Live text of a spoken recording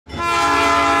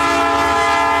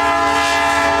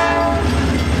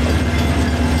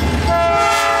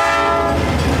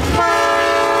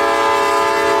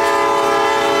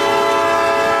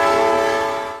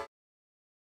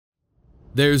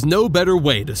There's no better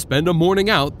way to spend a morning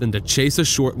out than to chase a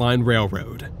short-line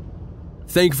railroad.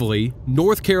 Thankfully,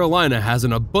 North Carolina has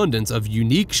an abundance of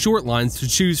unique short lines to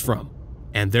choose from,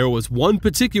 and there was one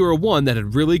particular one that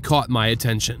had really caught my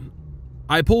attention.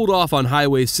 I pulled off on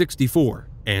Highway 64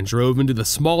 and drove into the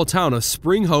small town of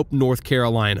Spring Hope, North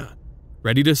Carolina,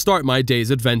 ready to start my day's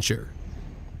adventure.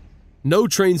 No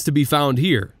trains to be found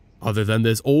here, other than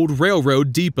this old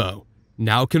railroad depot,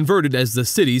 now converted as the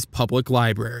city's public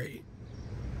library.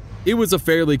 It was a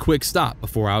fairly quick stop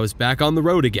before I was back on the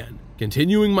road again,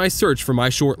 continuing my search for my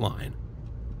short line.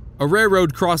 A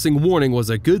railroad crossing warning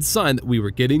was a good sign that we were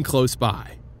getting close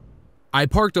by. I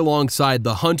parked alongside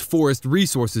the Hunt Forest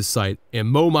Resources site in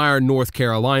Momire, North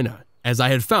Carolina, as I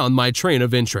had found my train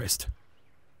of interest.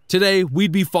 Today,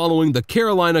 we'd be following the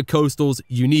Carolina Coastal's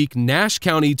unique Nash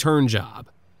County Turn job.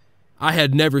 I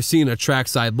had never seen a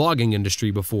trackside logging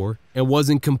industry before and was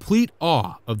in complete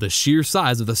awe of the sheer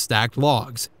size of the stacked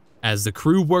logs, as the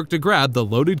crew worked to grab the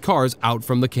loaded cars out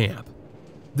from the camp.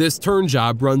 This turn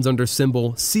job runs under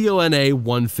symbol CLNA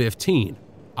 115,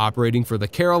 operating for the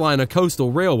Carolina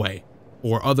Coastal Railway,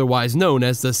 or otherwise known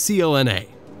as the CLNA.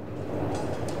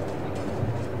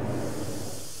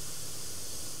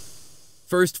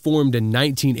 First formed in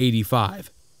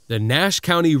 1985, the Nash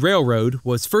County Railroad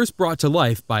was first brought to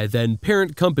life by then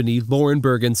parent company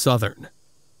Laurinburg & Southern.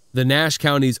 The Nash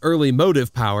County's early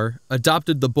motive power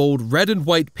adopted the bold red and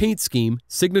white paint scheme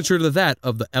signature to that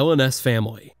of the L&S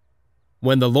family.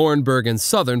 When the Laurinburg &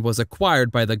 Southern was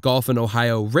acquired by the Gulf and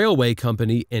Ohio Railway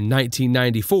Company in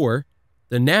 1994,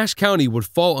 the Nash County would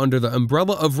fall under the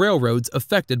umbrella of railroads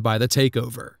affected by the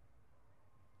takeover.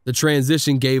 The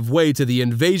transition gave way to the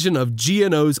invasion of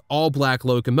G&O's all-black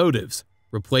locomotives,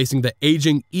 replacing the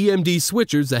aging EMD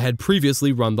switchers that had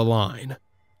previously run the line.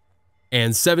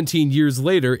 And 17 years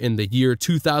later, in the year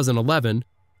 2011,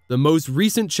 the most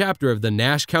recent chapter of the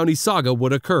Nash County saga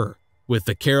would occur, with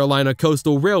the Carolina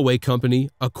Coastal Railway Company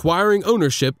acquiring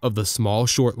ownership of the small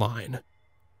short line.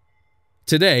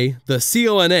 Today, the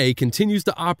CLNA continues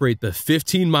to operate the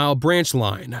 15-mile branch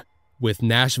line, with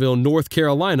Nashville, North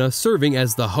Carolina serving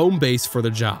as the home base for the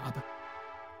job.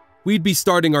 We'd be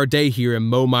starting our day here in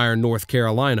Momire, North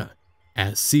Carolina,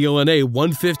 as CLNA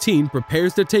 115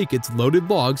 prepares to take its loaded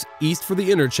logs east for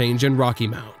the interchange in Rocky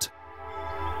Mount.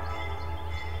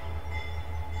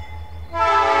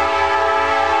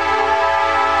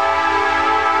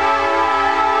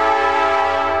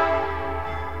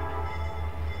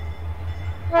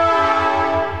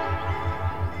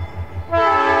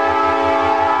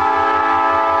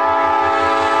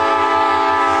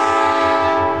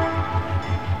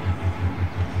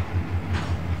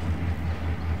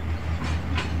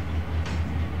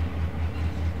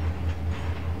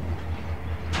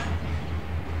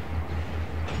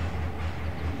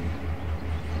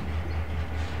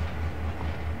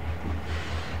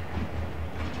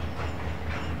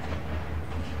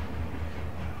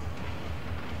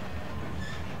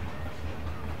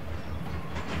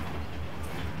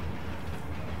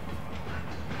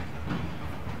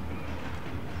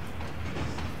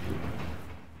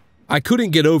 I couldn't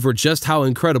get over just how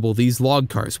incredible these log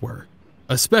cars were,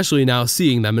 especially now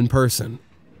seeing them in person.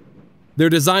 Their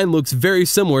design looks very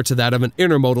similar to that of an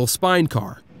intermodal spine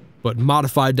car, but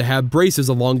modified to have braces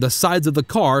along the sides of the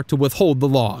car to withhold the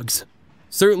logs.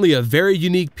 Certainly a very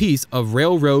unique piece of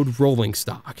railroad rolling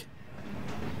stock.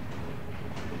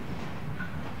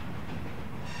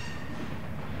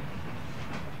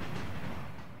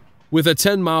 With a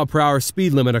 10-mile-per-hour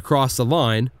speed limit across the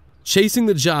line, chasing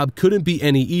the job couldn't be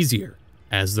any easier,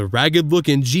 as the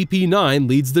ragged-looking GP9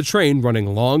 leads the train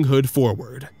running long hood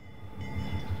forward.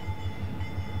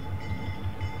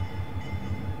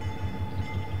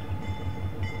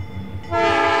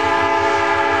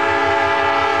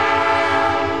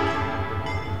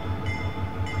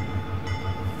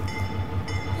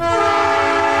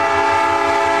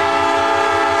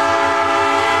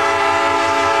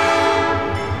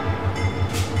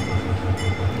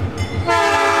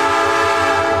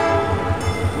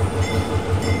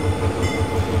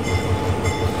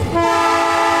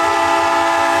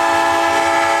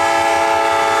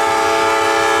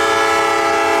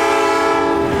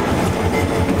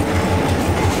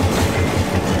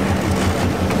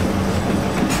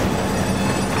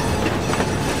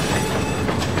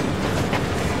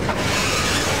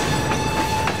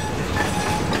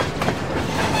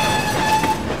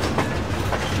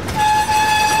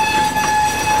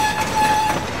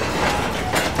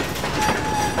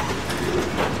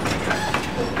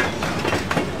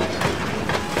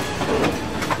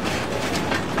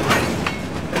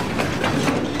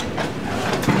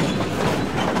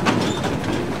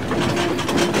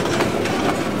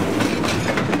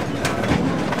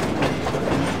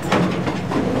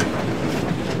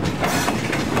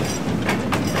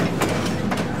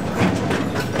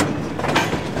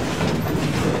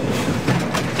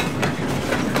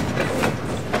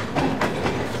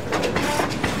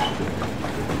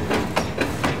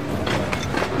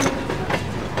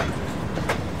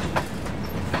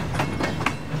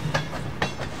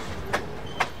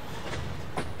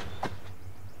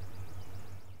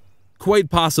 quite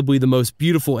possibly the most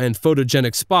beautiful and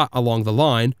photogenic spot along the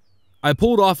line, I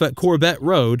pulled off at Corbett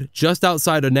Road just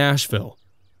outside of Nashville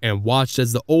and watched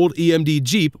as the old EMD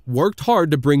Jeep worked hard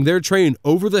to bring their train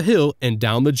over the hill and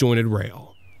down the jointed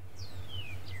rail.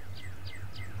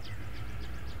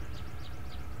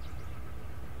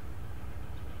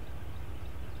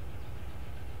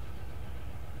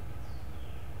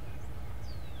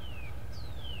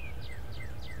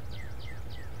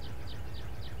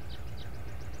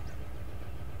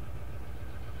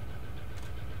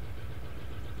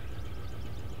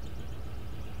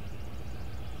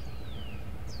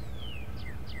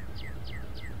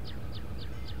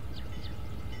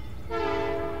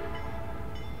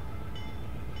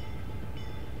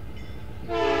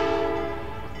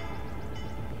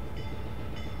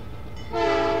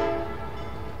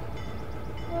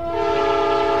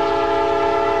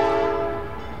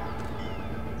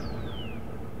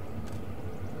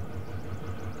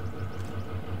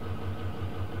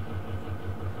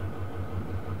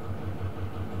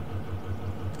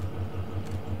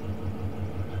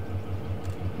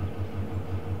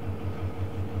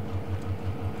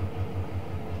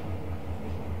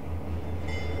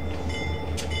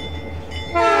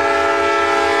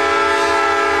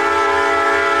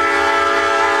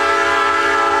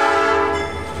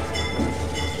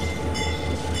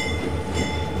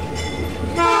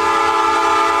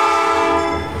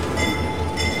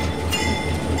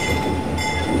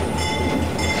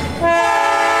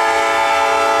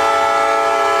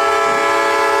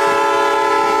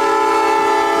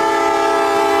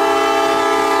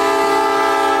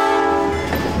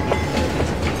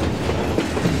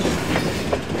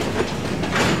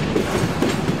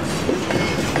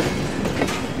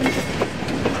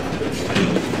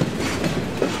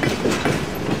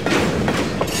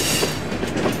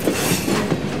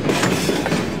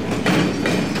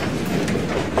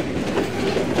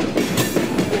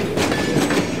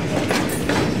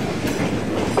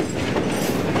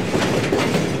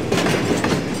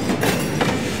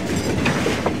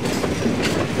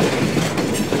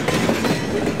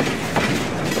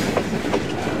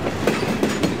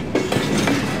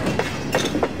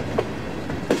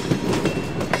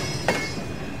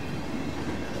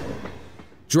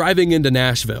 Driving into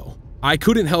Nashville, I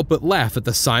couldn't help but laugh at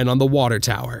the sign on the water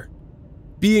tower.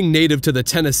 Being native to the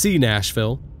Tennessee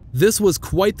Nashville, this was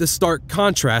quite the stark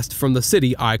contrast from the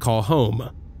city I call home.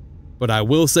 But I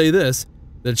will say this,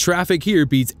 the traffic here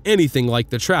beats anything like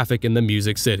the traffic in the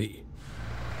Music City.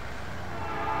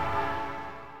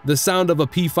 The sound of a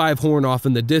P5 horn off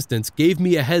in the distance gave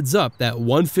me a heads up that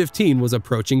 115 was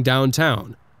approaching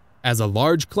downtown, as a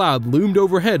large cloud loomed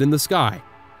overhead in the sky,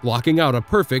 blocking out a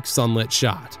perfect sunlit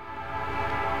shot.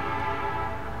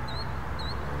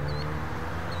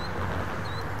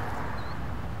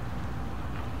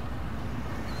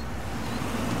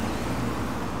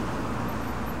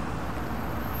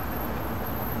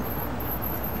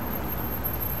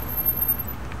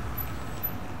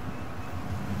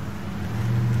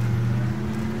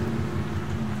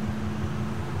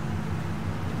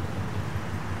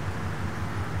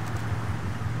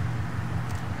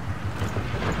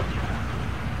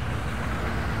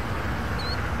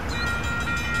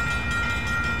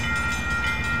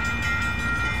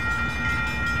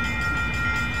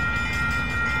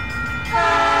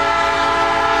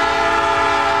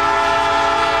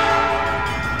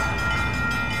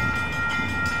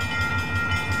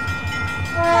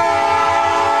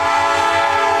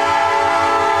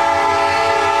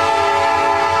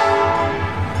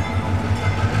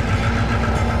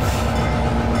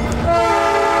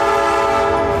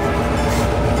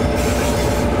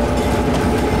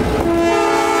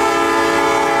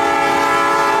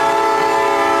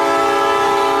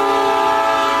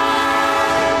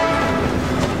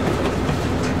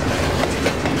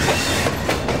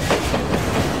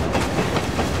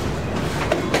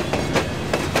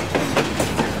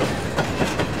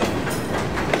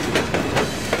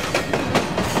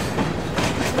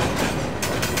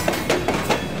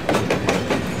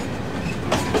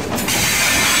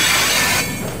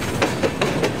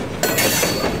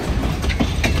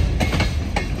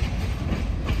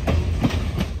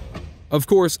 Of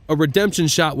course, a redemption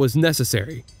shot was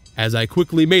necessary, as I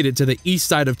quickly made it to the east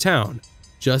side of town,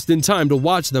 just in time to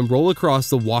watch them roll across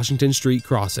the Washington Street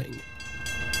crossing.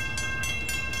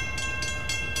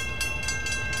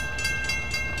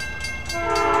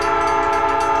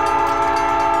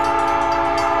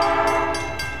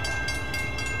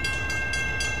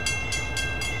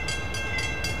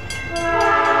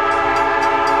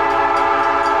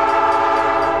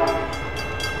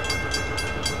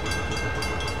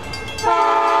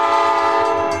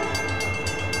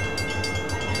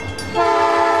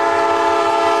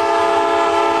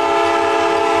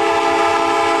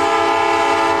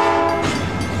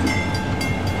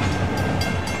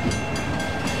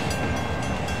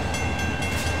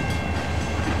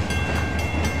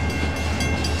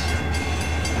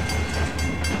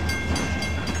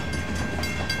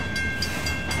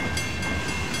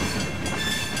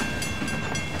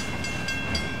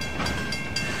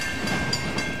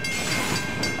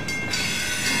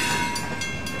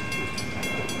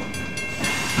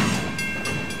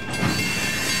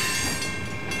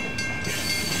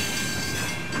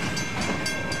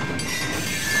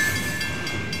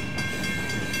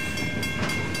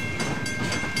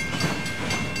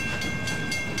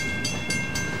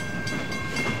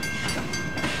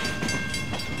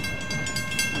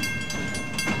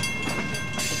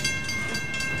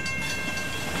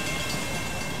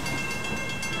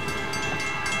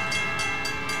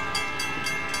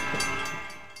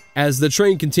 As the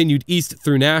train continued east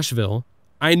through Nashville,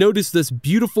 I noticed this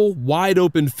beautiful,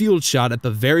 wide-open field shot at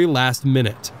the very last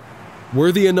minute,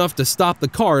 worthy enough to stop the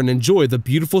car and enjoy the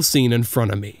beautiful scene in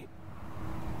front of me.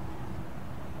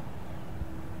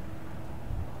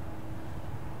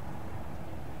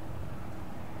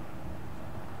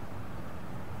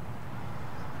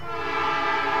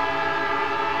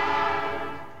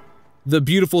 The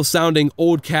beautiful sounding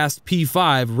old cast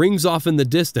P5 rings off in the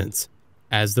distance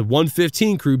as the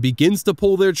 115 crew begins to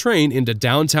pull their train into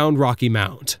downtown Rocky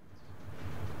Mount.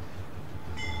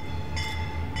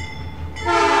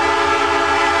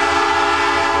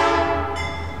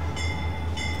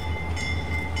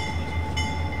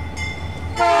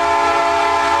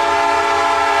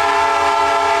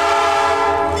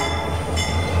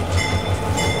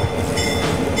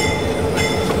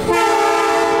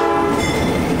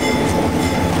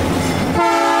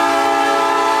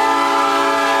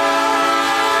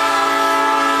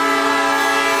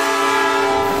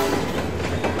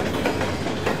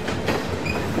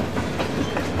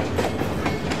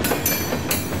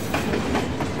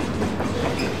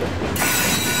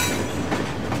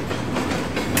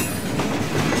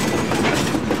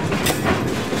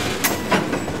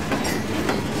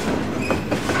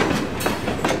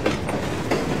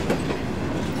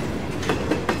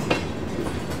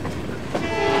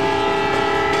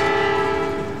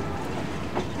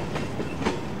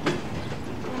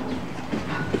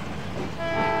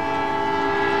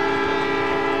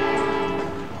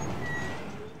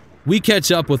 We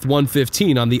catch up with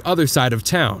 115 on the other side of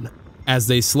town as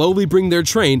they slowly bring their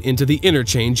train into the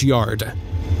interchange yard.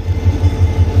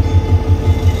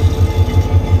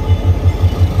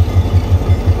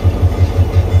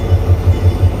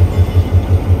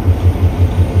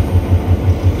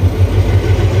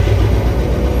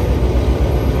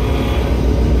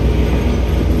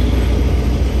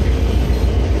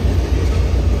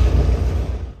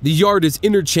 The yard is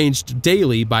interchanged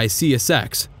daily by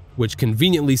CSX, which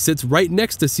conveniently sits right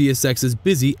next to CSX's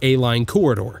busy A-line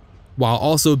corridor, while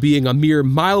also being a mere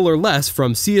mile or less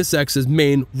from CSX's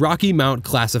main Rocky Mount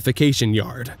classification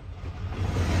yard.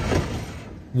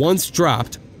 Once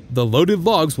dropped, the loaded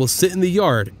logs will sit in the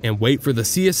yard and wait for the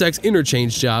CSX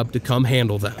interchange job to come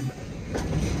handle them.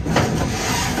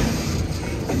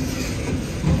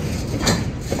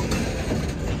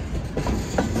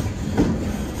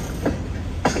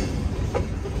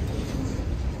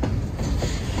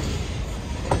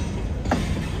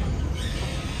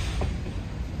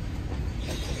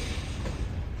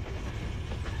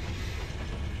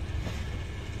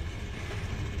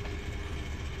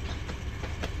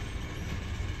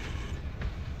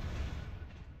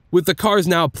 With the cars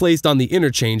now placed on the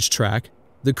interchange track,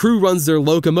 the crew runs their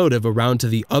locomotive around to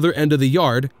the other end of the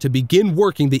yard to begin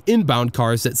working the inbound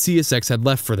cars that CSX had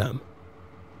left for them.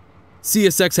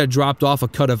 CSX had dropped off a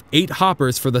cut of 8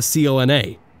 hoppers for the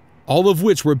CLNA, all of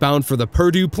which were bound for the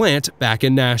Purdue plant back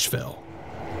in Nashville.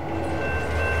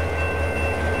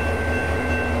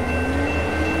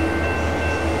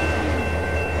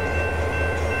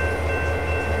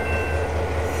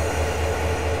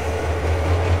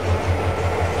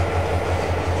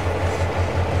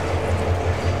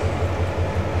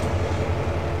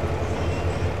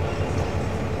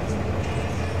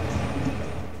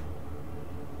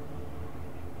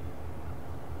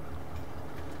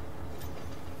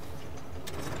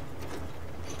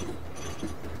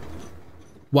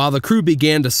 While the crew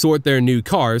began to sort their new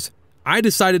cars, I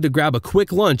decided to grab a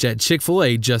quick lunch at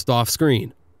Chick-fil-A just off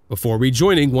screen, before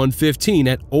rejoining 115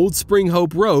 at Old Spring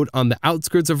Hope Road on the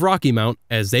outskirts of Rocky Mount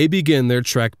as they begin their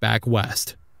trek back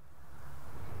west.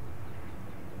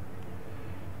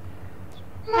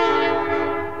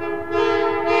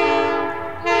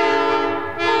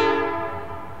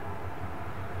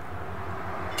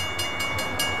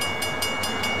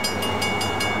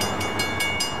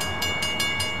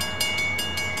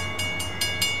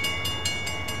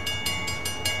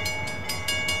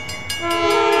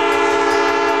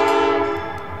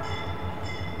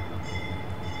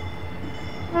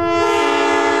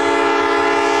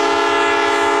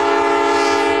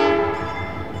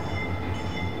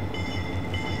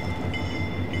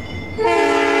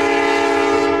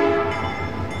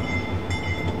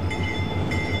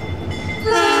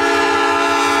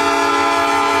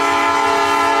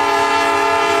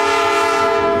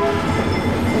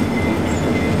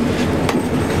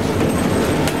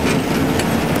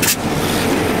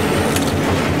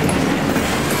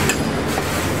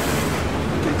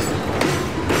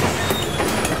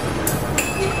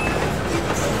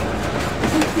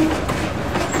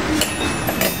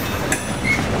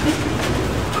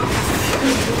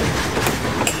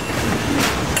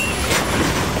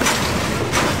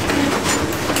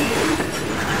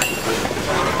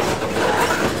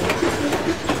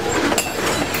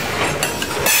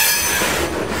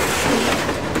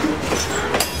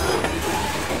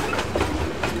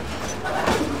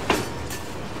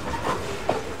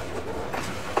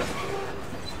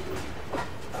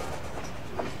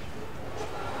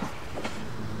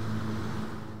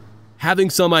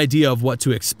 Having some idea of what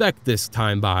to expect this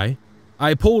time by,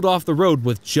 I pulled off the road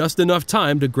with just enough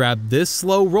time to grab this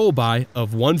slow roll by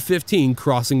of 115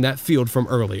 crossing that field from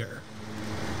earlier.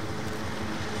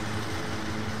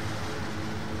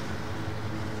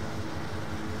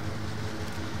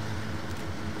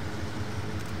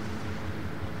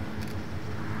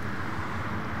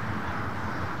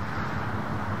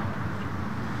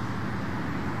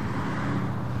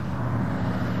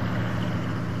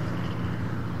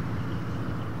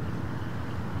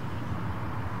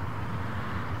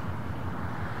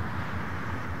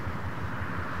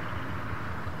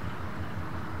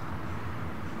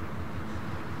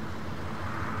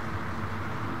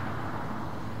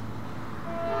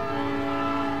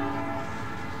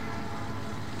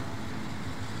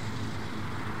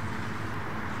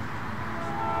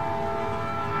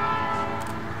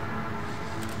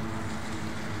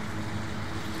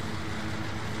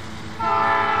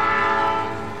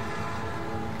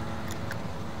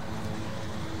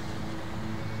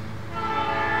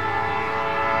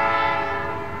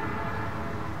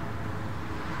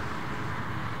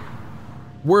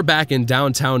 We're back in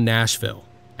downtown Nashville,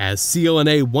 as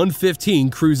CLNA 115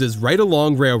 cruises right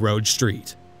along Railroad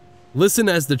Street. Listen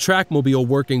as the trackmobile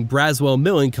working Braswell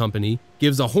Milling Company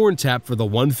gives a horn tap for the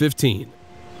 115.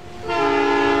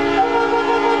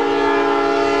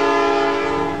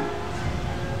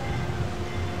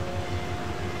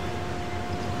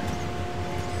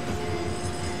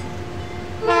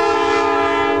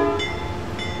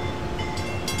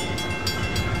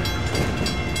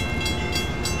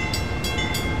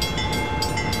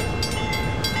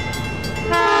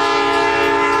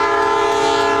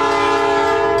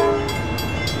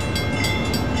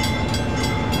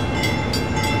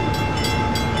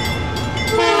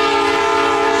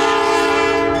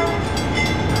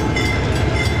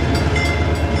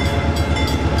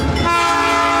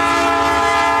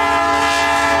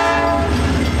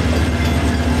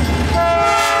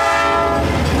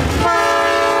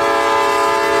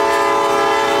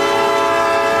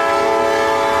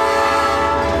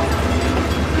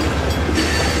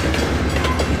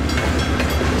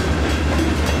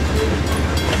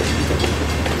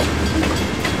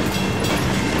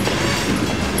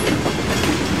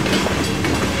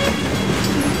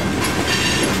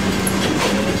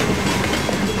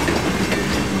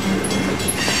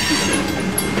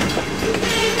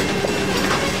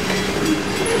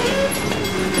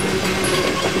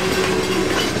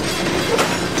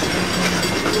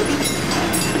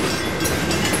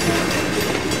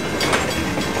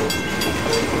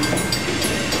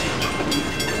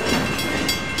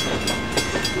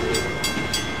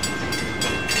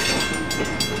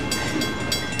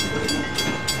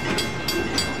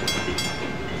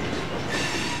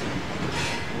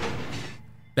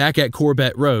 Back at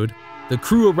Corbett Road, the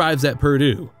crew arrives at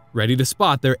Purdue, ready to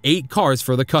spot their 8 cars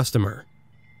for the customer.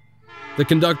 The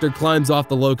conductor climbs off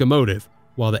the locomotive,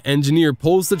 while the engineer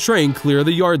pulls the train clear of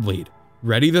the yard lead,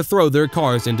 ready to throw their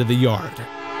cars into the yard.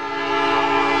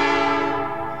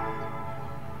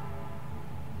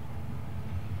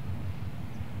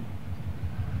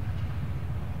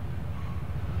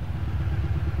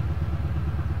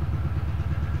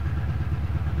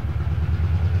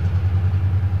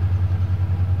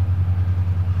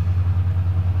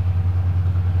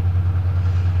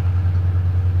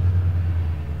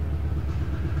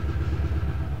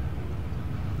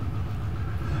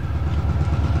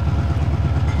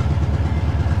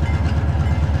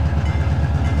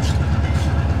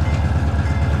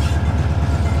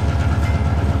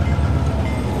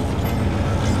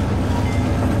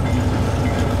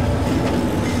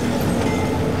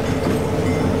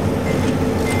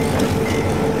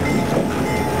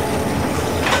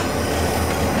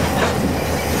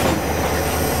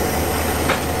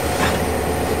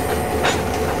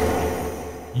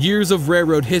 Years of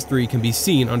railroad history can be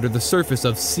seen under the surface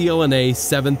of CLNA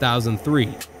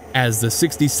 7003, as the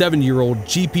 67-year-old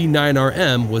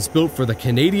GP9RM was built for the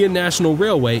Canadian National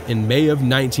Railway in May of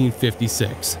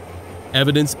 1956,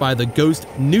 evidenced by the ghost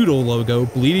noodle logo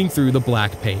bleeding through the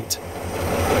black paint.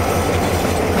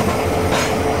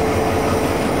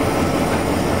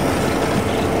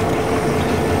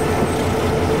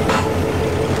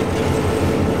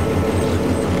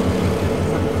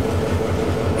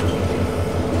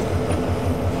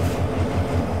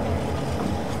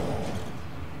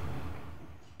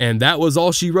 And that was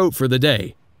all she wrote for the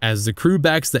day, as the crew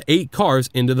backs the 8 cars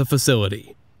into the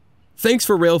facility. Thanks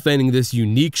for railfanning this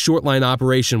unique shortline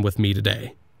operation with me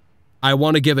today. I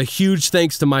want to give a huge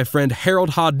thanks to my friend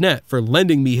Harold Hodnett for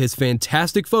lending me his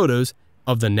fantastic photos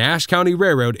of the Nash County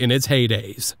Railroad in its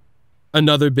heydays.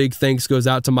 Another big thanks goes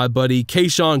out to my buddy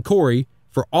Kayshawn Corey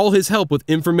for all his help with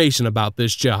information about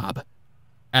this job.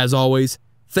 As always,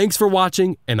 thanks for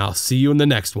watching, and I'll see you in the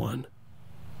next one.